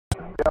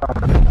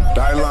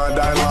Die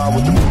line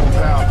with the boom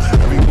pow.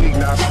 Every week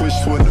now I switch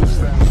to a new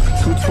style.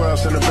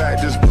 212s in the back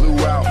just blew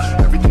out.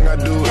 Everything I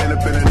do end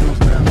up in a new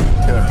style.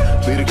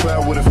 Yeah, lead a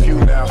club with a few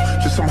now.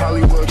 Just some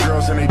Hollywood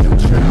girls and they do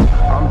chill.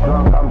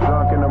 I'm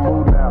drunk in the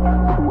mood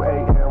now. 2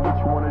 a.m. What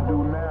you wanna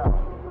do now?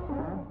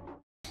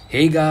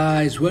 Hey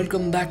guys,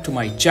 welcome back to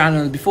my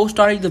channel. Before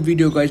starting the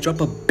video guys,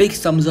 drop a big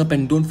thumbs up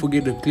and don't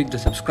forget to click the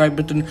subscribe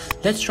button.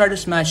 Let's try to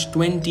smash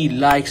 20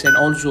 likes, and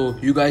also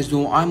you guys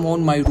know I'm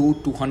on my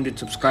road to 100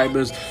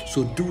 subscribers,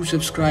 so do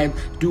subscribe,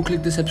 do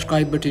click the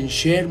subscribe button,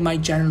 share my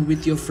channel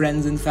with your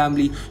friends and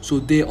family so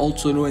they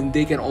also know and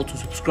they can also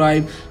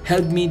subscribe.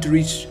 Help me to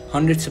reach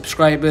 100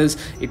 subscribers.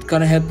 It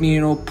gonna help me,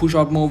 push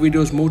out more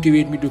videos,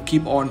 motivate me to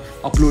keep on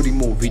uploading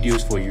more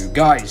videos for you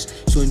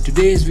guys. So in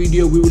today's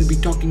video we will be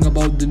talking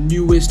about the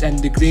newest and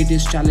the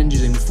greatest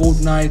challenges in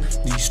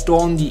Fortnite, the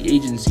Storm the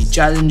Agency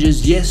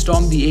challenges. Yes,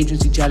 Storm the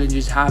Agency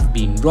challenges have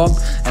been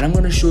dropped, and I'm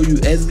going to show you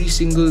every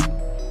single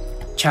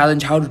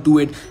challenge, how to do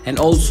it, and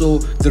also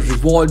the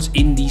rewards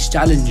in these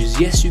challenges.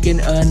 Yes, you can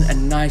earn a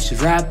nice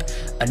wrap,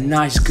 a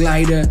nice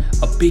glider,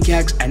 a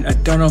pickaxe, and a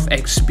ton of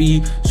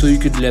XP so you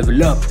could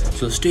level up.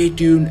 So stay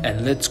tuned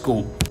and let's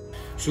go.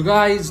 So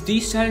guys,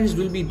 these challenges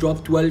will be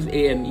dropped 12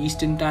 a.m.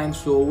 Eastern time.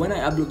 So when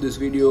I upload this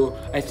video,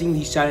 I think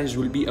these challenges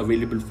will be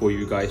available for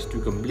you guys to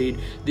complete.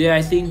 There are,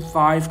 I think,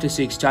 5 to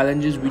 6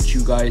 challenges which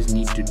you guys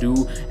need to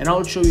do, and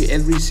I'll show you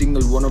every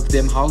single one of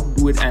them, how to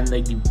do it, and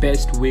like the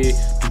best way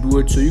to do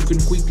it so you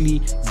can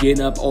quickly gain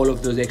up all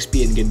of those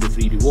XP and get the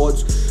free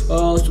rewards.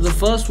 So the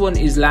first one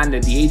is land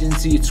at the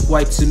agency. It's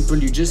quite simple.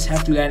 You just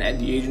have to land at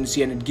the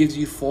agency and it gives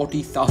you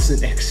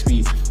 40,000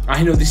 XP.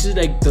 I know this is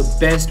like the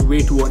best way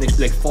to earn XP,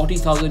 like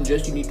 40,000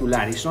 just you need to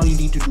land. It's not you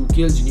need to do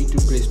kills, you need to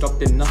play stop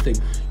them, nothing.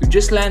 You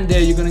just land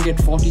there, you're gonna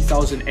get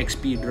 40,000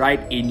 XP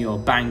right in your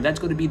bank. That's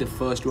gonna be the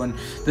first one.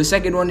 The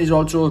second one is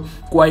also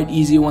quite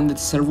easy one, that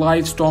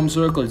survive storm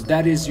circles.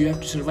 That is, you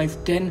have to survive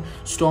 10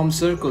 storm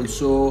circles.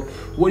 So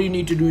what you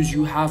need to do is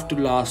you have to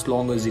last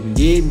longer in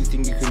game. You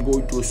think you can go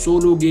into a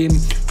solo game,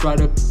 try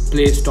to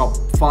place top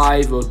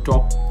 5 or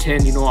top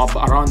 10, up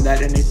around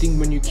that, and I think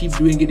when you keep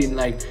doing it in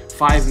like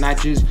 5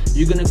 matches,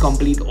 you're gonna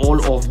complete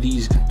all of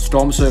these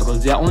storm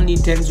circles. There are only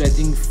 10, so I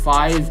think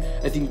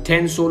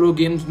 10 solo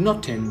games,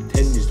 not 10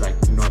 is like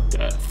not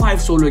 5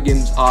 solo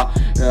games are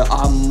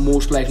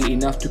most likely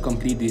enough to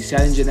complete this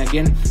challenge. And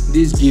again,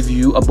 this give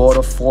you about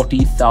a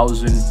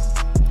 40,000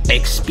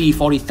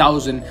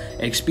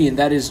 XP, and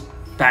that is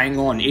bang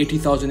on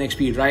 80,000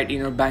 XP right in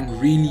your bank,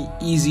 really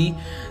easy.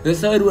 The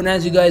third one,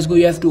 as you guys go,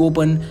 you have to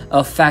open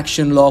a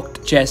faction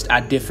locked chest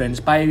at different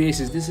spy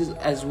bases. This is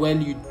as well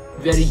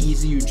very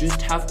easy. You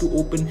just have to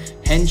open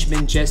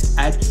henchman chest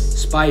at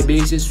spy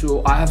bases.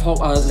 So I've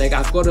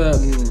got a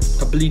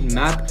complete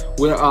map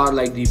where are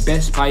like the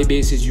best spy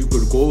bases you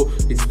could go.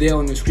 It's there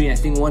on the screen. I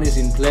think one is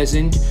in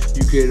Pleasant.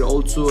 You could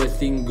also, I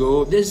think,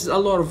 go, there's a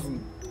lot of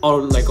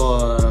around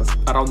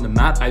the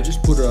map. I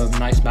just put a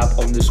nice map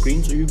on the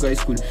screen so you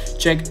guys could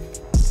check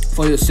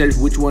for yourself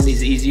which one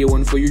is the easier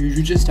one for you.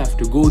 You just have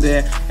to go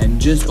there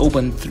and just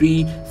open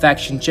 3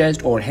 faction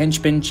chests or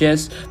henchman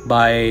chests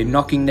by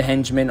knocking the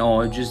henchman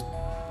or just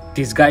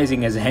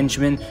disguising as a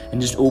henchman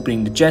and just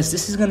opening the chest.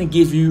 This is gonna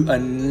give you a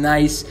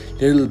nice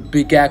little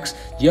pickaxe.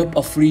 Yep,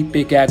 a free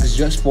pickaxe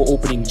just for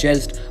opening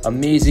chest.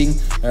 Amazing.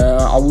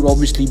 I would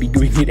obviously be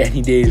doing it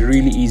any day. It's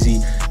really easy.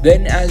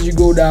 Then as you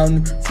go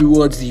down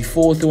towards the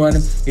fourth one,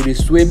 it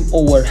is swim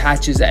over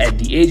hatches at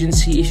the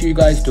agency. If you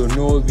guys don't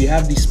know, we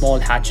have these small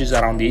hatches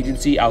around the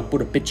agency. I'll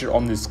put a picture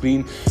on the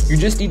screen. You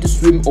just need to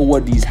swim over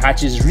these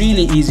hatches.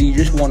 Really easy. You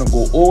just want to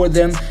go over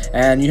them,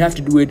 and you have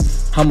to do it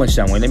how much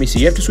time? Well, let me see.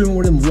 You have to swim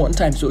over them 1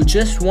 time. So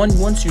just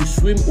once you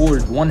swim over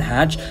 1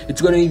 hatch,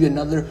 it's gonna give you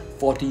another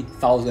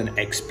 40,000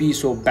 XP.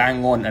 So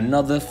bang on,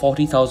 another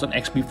 40,000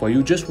 XP for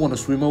you. Just want to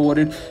swim over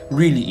it,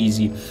 really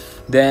easy.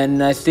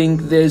 Then I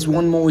think there's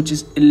one more, which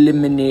is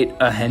eliminate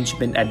a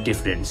henchman at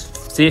different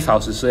safe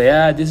houses. So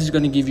yeah, this is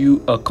going to give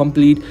you a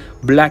complete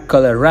black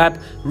color wrap.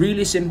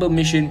 Really simple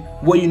mission.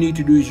 What you need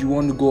to do is you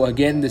want to go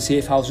again the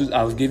safe houses.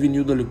 I've given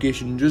you the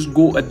location. Just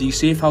go at these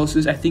safe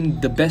houses. I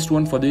think the best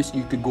one for this,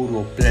 you could go to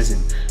a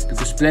Pleasant,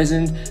 because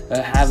Pleasant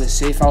have a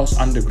safe house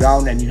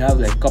underground, and you have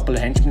like a couple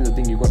of henchmen. I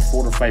think you got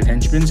 4 or 5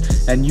 henchmen,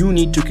 and you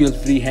need to kill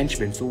 3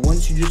 henchmen. So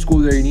once you just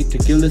go there, you need to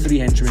kill the 3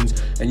 henchmen,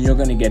 and you're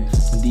gonna get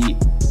the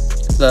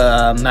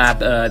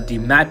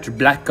matte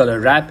black color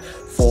wrap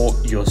for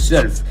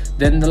yourself.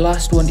 Then the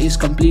last one is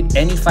complete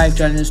any 5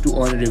 challenges to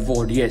earn a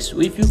reward. Yes, so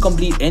if you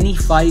complete any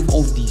 5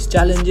 of these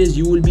challenges,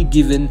 you will be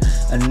given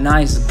a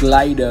nice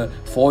glider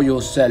for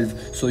yourself,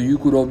 so you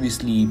could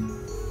obviously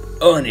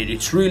earn it.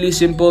 It's really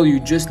simple.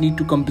 You just need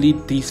to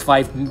complete these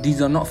 5.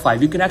 These are not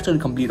 5, you can actually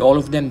complete all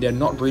of them. They're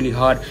not really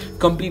hard.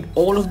 Complete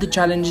all of the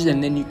challenges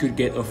and then you could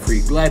get a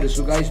free glider.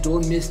 So guys,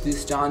 don't miss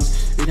this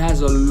chance. It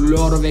has a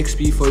lot of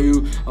XP for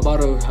you,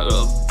 about a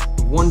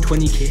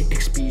 120k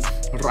XP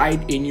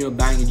right in your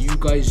bank, and you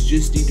guys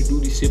just need to do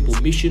these simple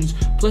missions.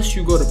 Plus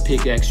you got a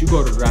pickaxe, you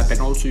got a wrap, and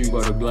also you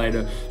got a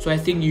glider. So I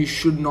think you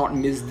should not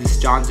miss this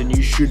chance, and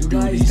you should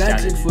do these challenges.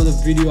 That's it for the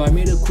video. I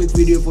made a quick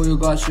video for you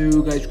guys so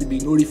you guys could be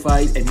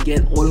notified and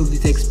get all of this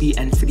XP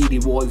and free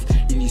rewards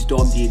in these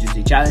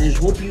DOOMSDAY challenges.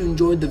 Hope you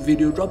enjoyed the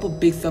video. Drop a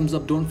big thumbs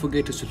up. Don't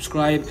forget to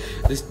subscribe.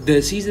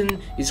 The season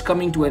is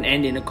coming to an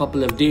end in a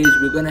couple of days.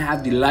 We're gonna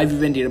have the live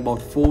event in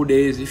about 4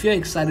 days. If you're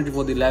excited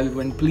for the live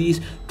event,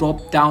 please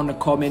drop down a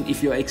comment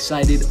if you're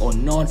excited or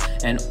not.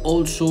 And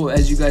also,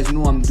 as you guys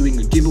know, I'm doing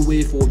a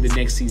giveaway for the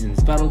next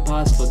season's battle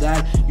pass. For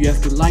that, you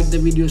have to like the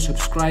video,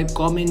 subscribe,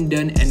 comment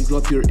done, and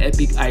drop your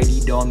epic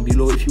ID down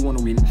below if you want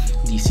to win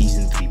the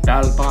season 3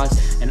 battle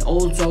pass. And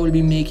also I will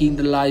be making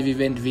the live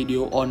event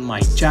video on my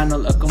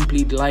channel, a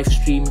complete live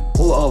stream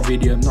or a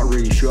video. I'm not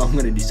really sure. I'm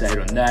gonna decide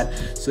on that.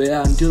 So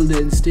yeah, until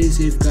then, stay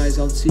safe guys.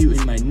 I'll see you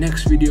in my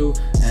next video,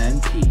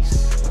 and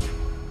peace.